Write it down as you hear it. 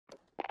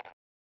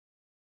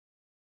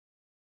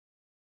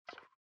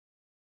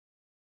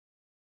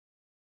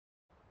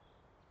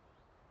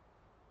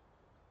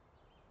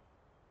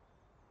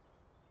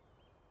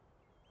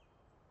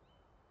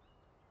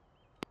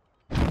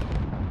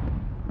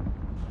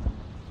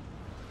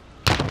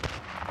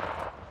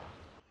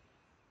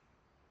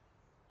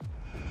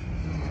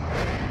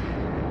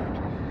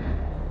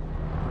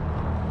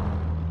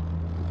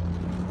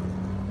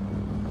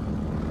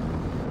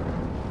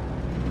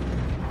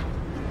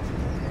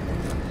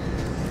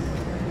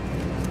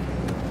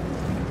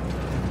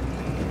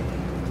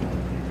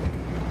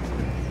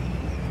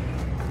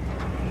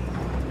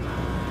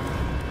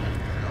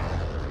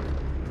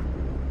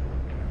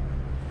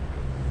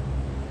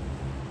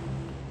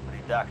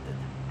redacted.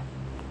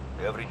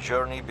 Every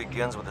journey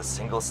begins with a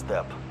single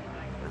step.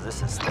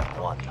 This is step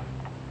 1.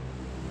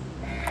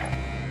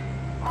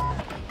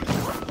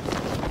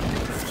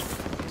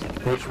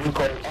 Which we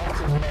call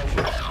active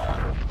measures.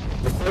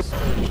 The first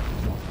stage.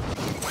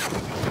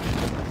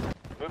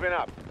 Moving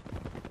up.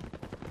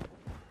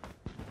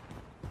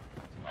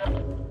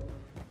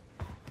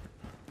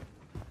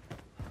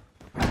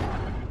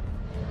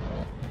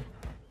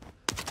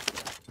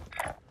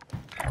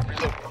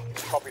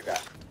 Copy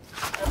that.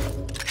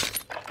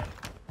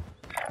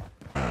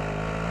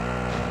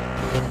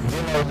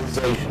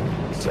 Demoralization.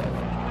 So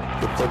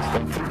it takes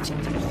from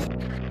 15 to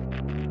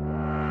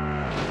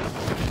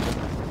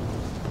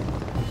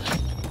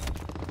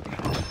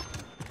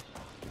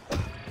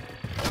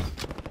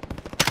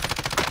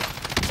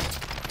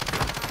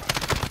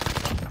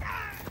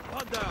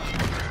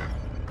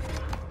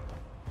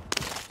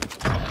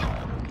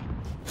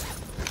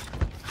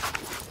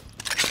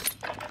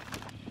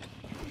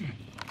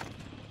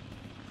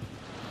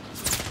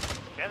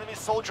Enemy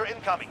soldier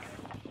incoming.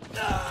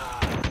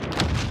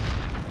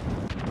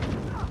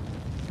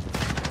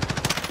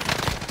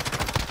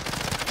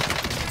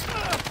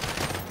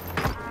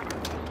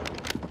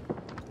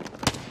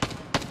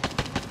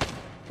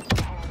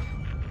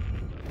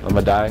 I'm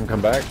gonna die and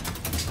come back.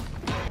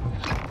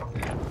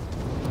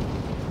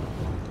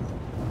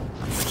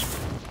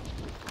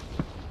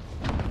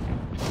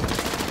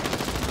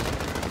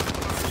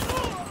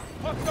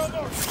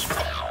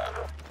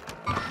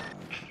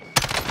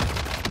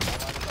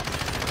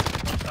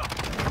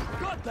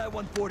 Got that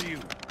one for you.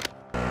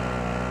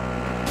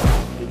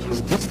 which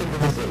is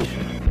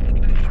destabilization.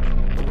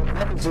 What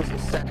happens is the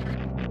second.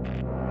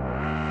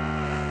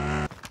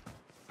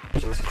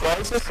 Which is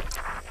crisis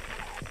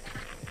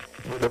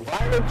with a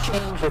violent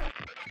change of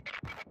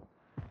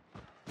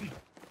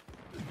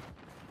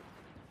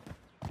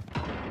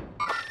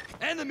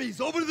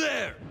Enemies over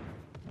there!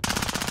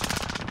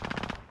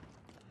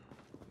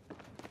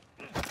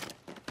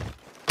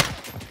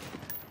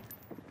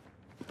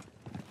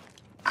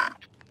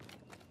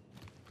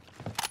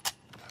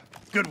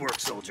 Good work,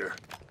 soldier.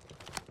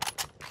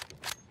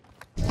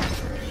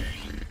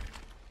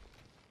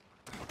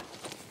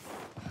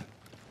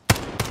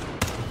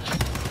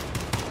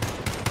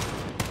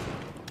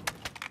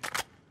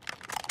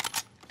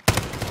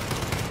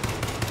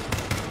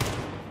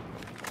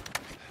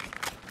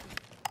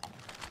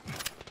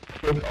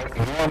 of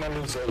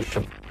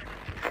normalization.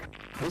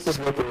 This is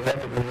what will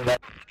happen in the United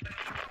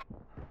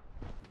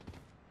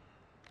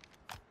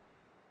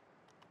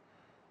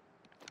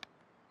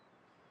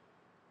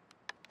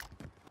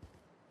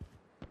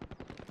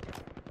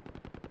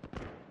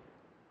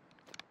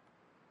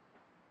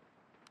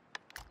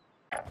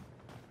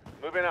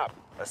Moving up.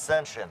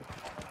 Ascension.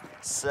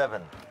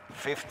 7,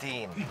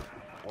 15,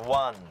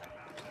 1,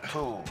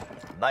 2,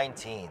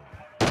 19,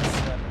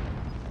 7,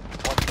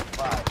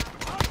 25,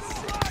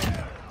 6,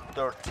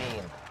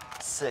 13,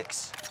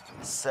 6,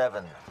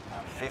 7,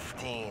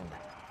 15,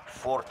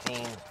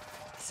 14,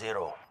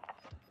 0.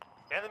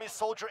 Enemy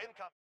soldier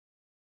incoming.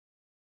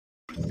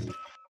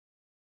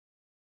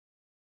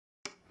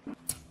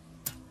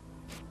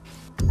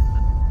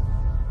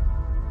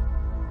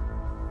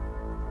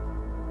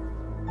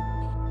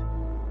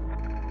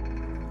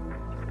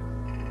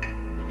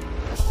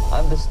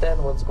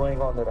 Understand what's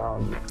going on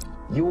around you.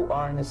 You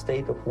are in a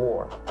state of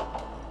war,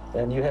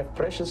 and you have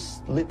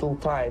precious little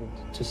time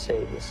to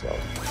save yourself.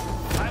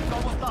 Time's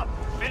almost up.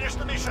 Finish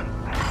the mission.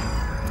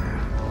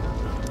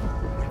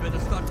 We better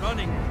start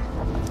running.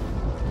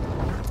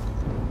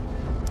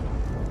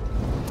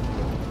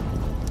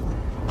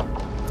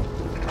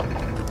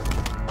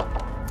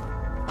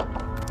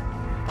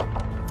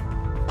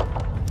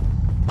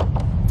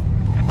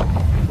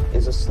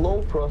 It's a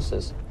slow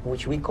process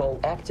which we call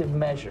active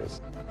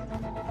measures.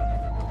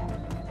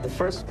 The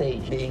first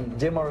stage being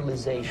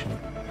demoralization.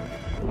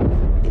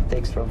 It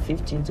takes from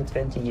 15 to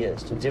 20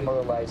 years to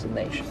demoralize a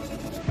nation.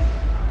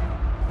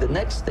 The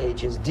next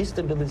stage is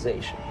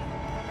destabilization.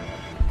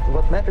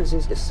 What matters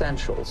is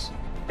essentials: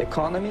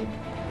 economy,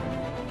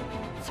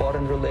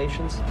 foreign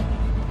relations,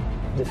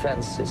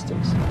 defense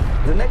systems.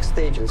 The next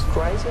stage is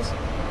crisis,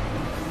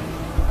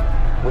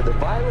 with a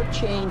violent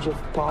change of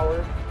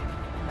power,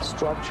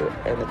 structure,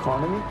 and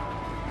economy,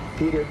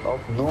 period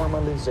of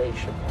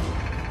normalization.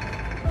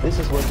 This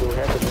is what will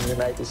happen in the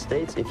United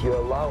States if you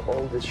allow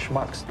all these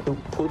schmucks to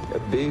put a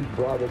big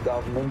brother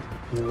government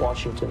in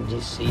Washington,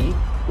 D.C.,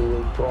 who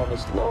will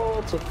promise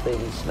lots of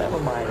things, never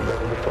mind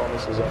whether the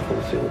promises are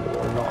fulfilled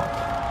or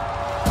not.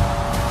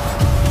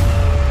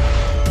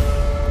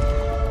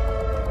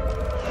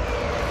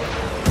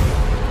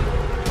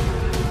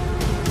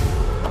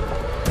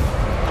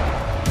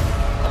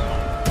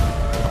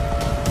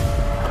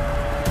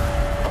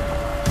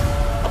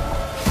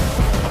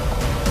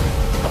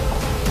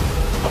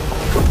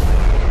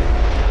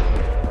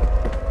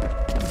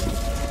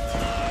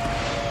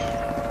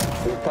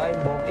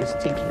 Is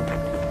ticking.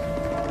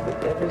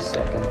 With every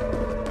second,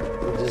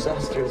 the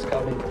disaster is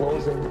coming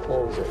closer and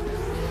closer.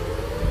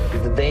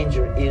 The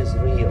danger is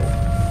real.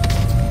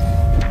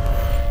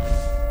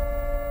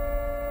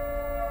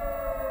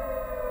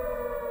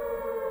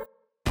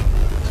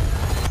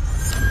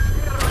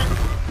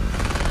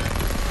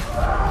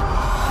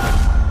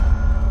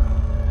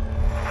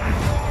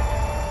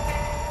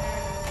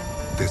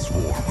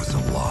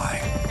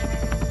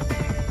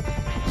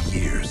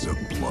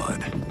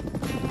 blood.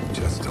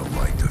 Just to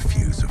light the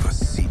fuse of a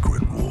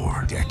secret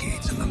war,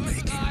 decades in the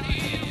making.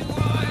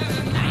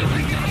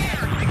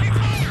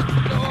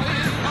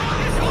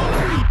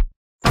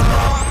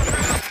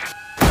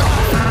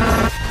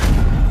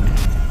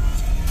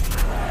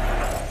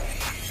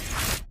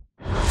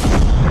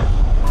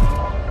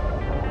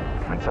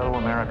 My fellow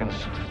Americans,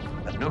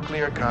 a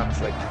nuclear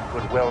conflict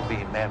could well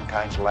be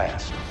mankind's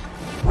last.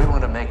 We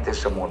want to make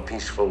this a more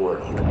peaceful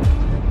world.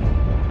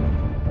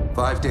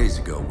 5 days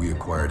ago, we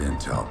acquired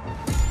intel.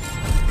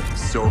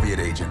 Soviet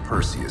agent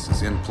Perseus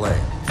is in play.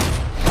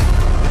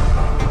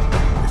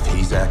 If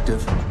he's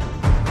active,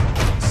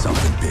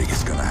 something big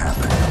is gonna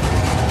happen.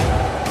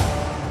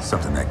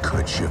 Something that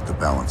could shift the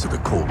balance of the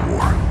Cold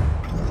War.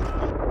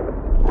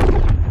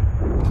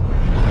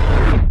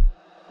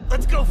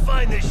 Let's go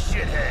find this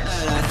shithead.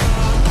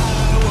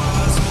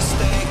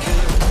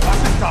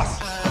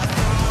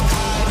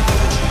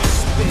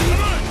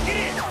 Come on, get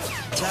in.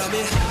 Tell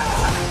me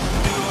how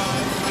do I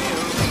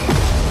feel?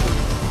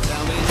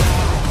 Tell me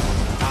now,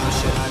 how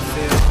should I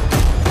feel?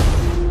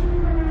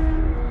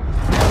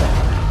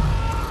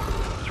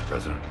 Mr.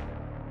 President.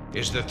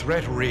 Is the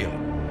threat real?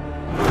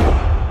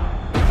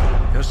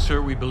 Yes,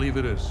 sir, we believe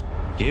it is.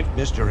 Give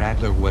Mr.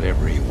 Adler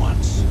whatever he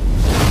wants. Do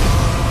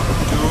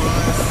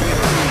I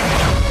feel?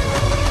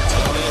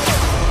 Tell me,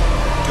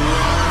 do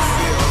I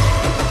feel?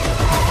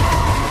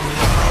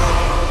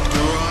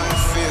 Do I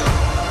feel?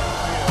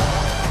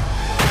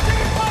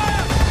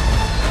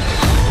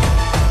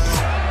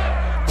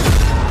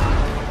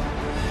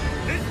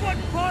 This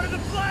wasn't part of the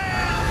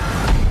plan!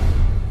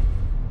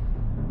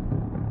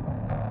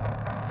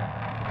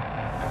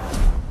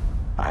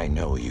 I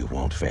know you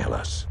won't fail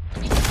us.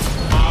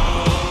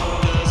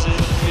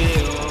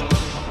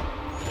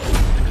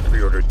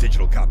 Pre-order a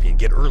digital copy and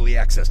get early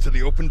access to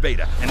the open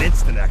beta and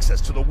instant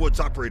access to the Woods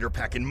operator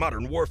pack in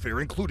modern warfare,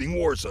 including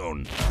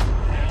Warzone.